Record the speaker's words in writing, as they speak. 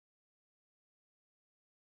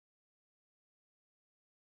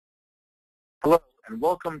Hello, and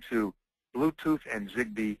welcome to Bluetooth and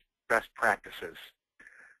ZigBee Best Practices.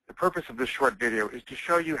 The purpose of this short video is to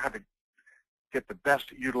show you how to get the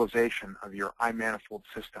best utilization of your iManifold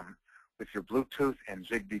system with your Bluetooth and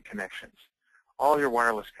ZigBee connections. All your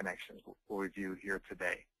wireless connections we'll review here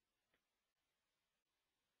today.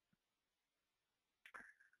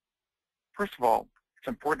 First of all, it's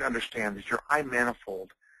important to understand that your iManifold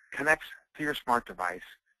connects to your smart device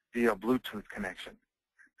via a Bluetooth connection.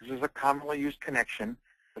 This is a commonly used connection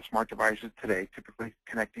for smart devices today, typically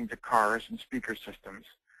connecting to cars and speaker systems.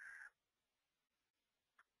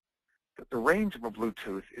 The range of a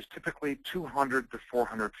Bluetooth is typically 200 to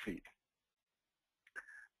 400 feet.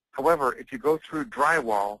 However, if you go through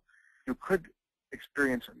drywall, you could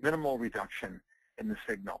experience minimal reduction in the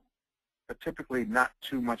signal, but typically not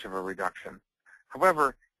too much of a reduction.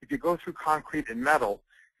 However, if you go through concrete and metal,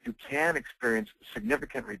 you can experience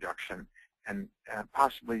significant reduction and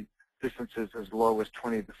possibly distances as low as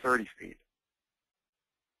 20 to 30 feet.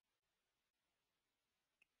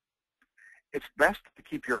 It's best to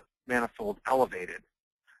keep your manifold elevated.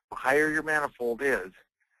 The higher your manifold is,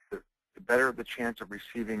 the better the chance of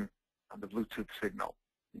receiving the Bluetooth signal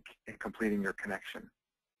and completing your connection.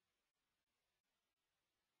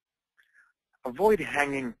 Avoid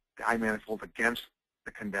hanging the iManifold against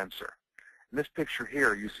the condenser. In this picture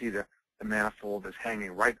here, you see the manifold is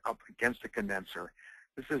hanging right up against the condenser.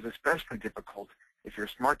 This is especially difficult if your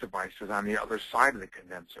smart device is on the other side of the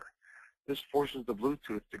condenser. This forces the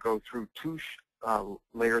Bluetooth to go through two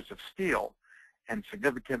layers of steel and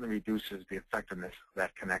significantly reduces the effectiveness of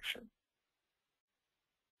that connection.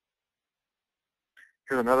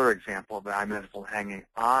 Here's another example of the iManifold hanging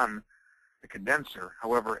on the condenser.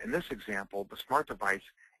 However, in this example, the smart device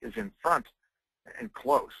is in front and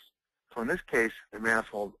close. So in this case, the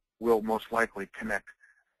manifold will most likely connect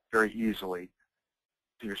very easily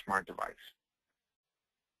to your smart device.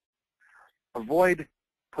 Avoid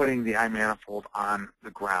putting the iManifold on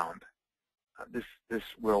the ground. This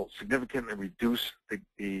will significantly reduce the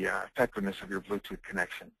effectiveness of your Bluetooth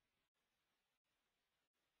connection.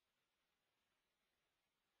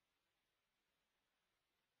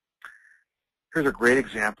 Here's a great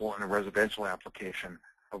example in a residential application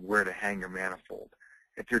of where to hang your manifold.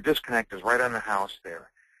 If your disconnect is right on the house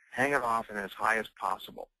there, hang it off and as high as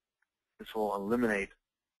possible. This will eliminate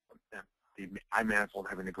the iManifold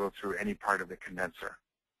having to go through any part of the condenser.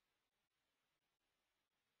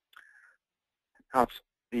 Now,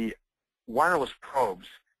 the wireless probes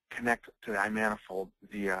connect to the iManifold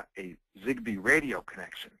via a ZigBee radio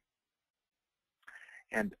connection.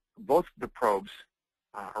 And both the probes,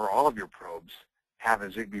 or all of your probes, have a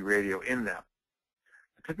ZigBee radio in them.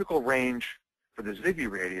 The typical range for the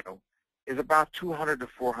ZigBee radio is about 200 to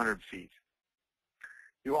 400 feet.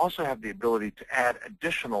 You also have the ability to add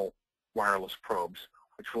additional wireless probes,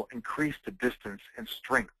 which will increase the distance and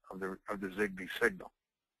strength of the ZigBee signal.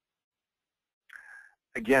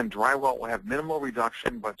 Again, drywall will have minimal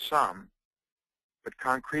reduction, but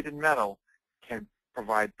concrete and metal can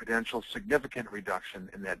provide potential significant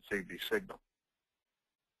reduction in that ZigBee signal.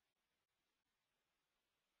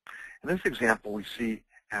 In this example, we see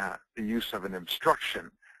the use of an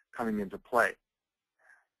obstruction coming into play.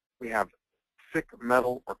 We have thick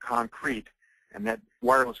metal or concrete, and that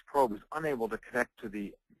wireless probe is unable to connect to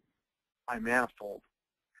the iManifold.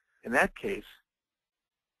 In that case,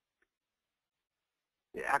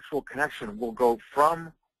 the actual connection will go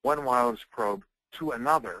from one wireless probe to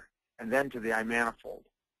another and then to the iManifold.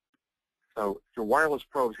 So your wireless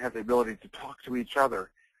probes have the ability to talk to each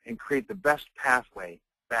other and create the best pathway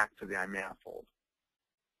back to the iManifold.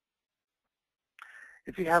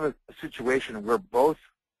 If you have a situation where both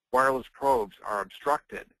wireless probes are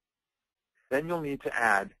obstructed, then you'll need to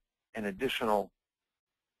add an additional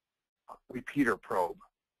repeater probe.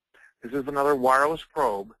 This is another wireless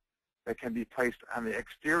probe that can be placed on the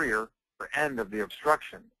exterior or end of the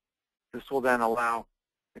obstruction. This will then allow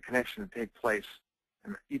the connection to take place,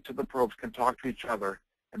 and each of the probes can talk to each other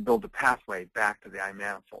and build a pathway back to the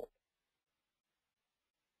iManifold.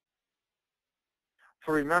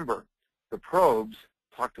 So remember, the probes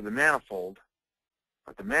talk to the manifold,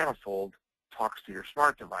 but the manifold talks to your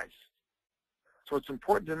smart device. So it's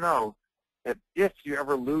important to know that if you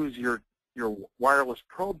ever lose your wireless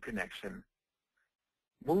probe connection,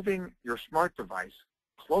 moving your smart device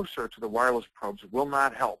closer to the wireless probes will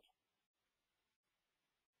not help.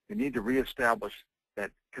 You need to reestablish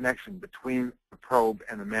that connection between the probe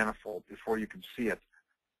and the manifold before you can see it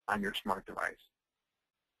on your smart device.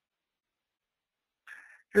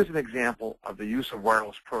 Here's an example of the use of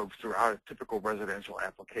wireless probes throughout a typical residential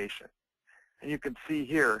application. And you can see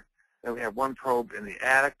here that we have one probe in the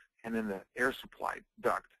attic and in the air supply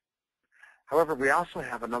duct. However, we also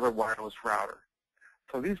have another wireless router.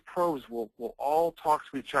 So these probes will all talk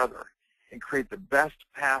to each other and create the best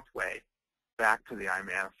pathway back to the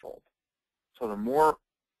iManifold. So the more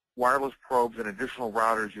wireless probes and additional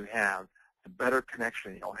routers you have, the better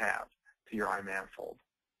connection you'll have to your iManifold.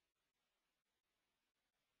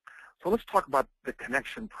 So let's talk about the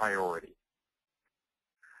connection priority.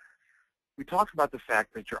 We talked about the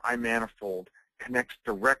fact that your iManifold connects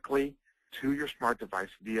directly to your smart device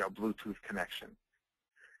via a Bluetooth connection.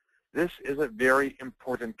 This is a very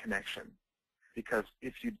important connection because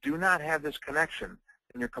if you do not have this connection,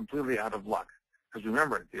 then you're completely out of luck. Because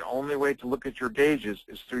remember, the only way to look at your gauges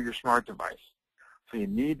is through your smart device. So you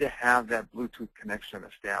need to have that Bluetooth connection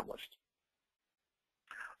established.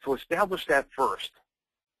 So establish that first.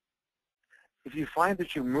 If you find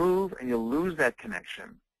that you move and you lose that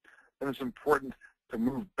connection, then it's important to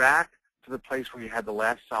move back to the place where you had the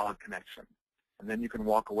last solid connection. And then you can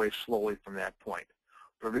walk away slowly from that point.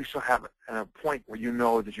 But at least you'll have a point where you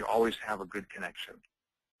know that you always have a good connection.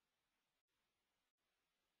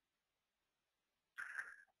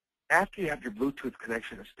 After you have your Bluetooth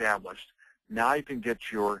connection established, now you can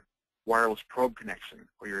get your wireless probe connection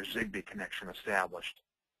or your ZigBee connection established.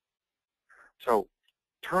 So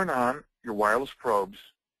turn on your wireless probes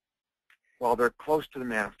while they're close to the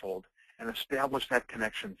manifold and establish that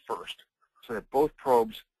connection first so that both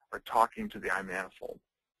probes are talking to the iManifold.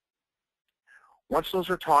 Once those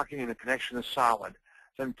are talking and the connection is solid,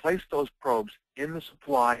 then place those probes in the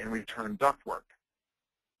supply and return ductwork.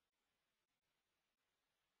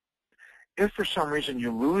 If for some reason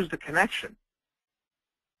you lose the connection,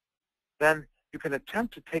 then you can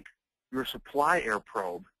attempt to take your supply air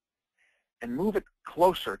probe and move it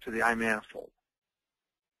closer to the iManifold.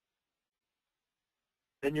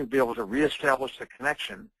 Then you'll be able to reestablish the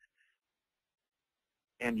connection,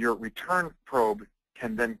 and your return probe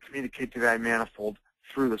can then communicate to the iManifold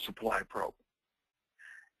through the supply probe.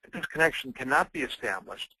 If this connection cannot be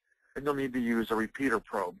established, then you'll need to use a repeater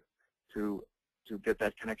probe to get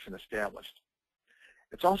that connection established.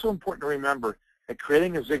 It's also important to remember that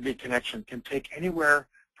creating a ZigBee connection can take anywhere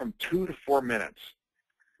from 2 to 4 minutes,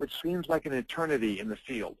 which seems like an eternity in the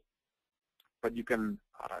field. But you can,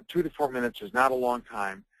 2 to 4 minutes is not a long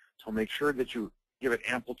time, so make sure that you give it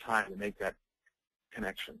ample time to make that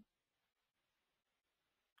connection.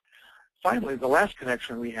 Finally, the last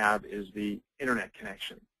connection we have is the internet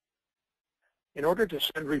connection. In order to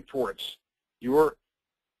send reports, your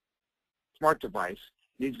smart device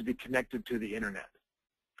needs to be connected to the internet,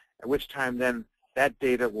 at which time then that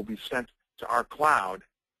data will be sent to our cloud.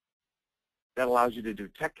 That allows you to do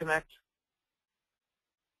Tech Connect,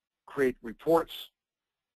 create reports,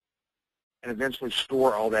 and eventually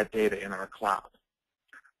store all that data in our cloud.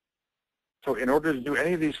 So in order to do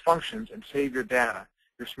any of these functions and save your data,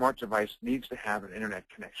 your smart device needs to have an internet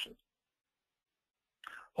connection.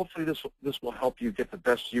 Hopefully this will help you get the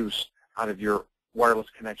best use out of your wireless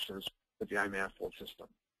connections with the iManifold system.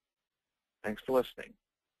 Thanks for listening.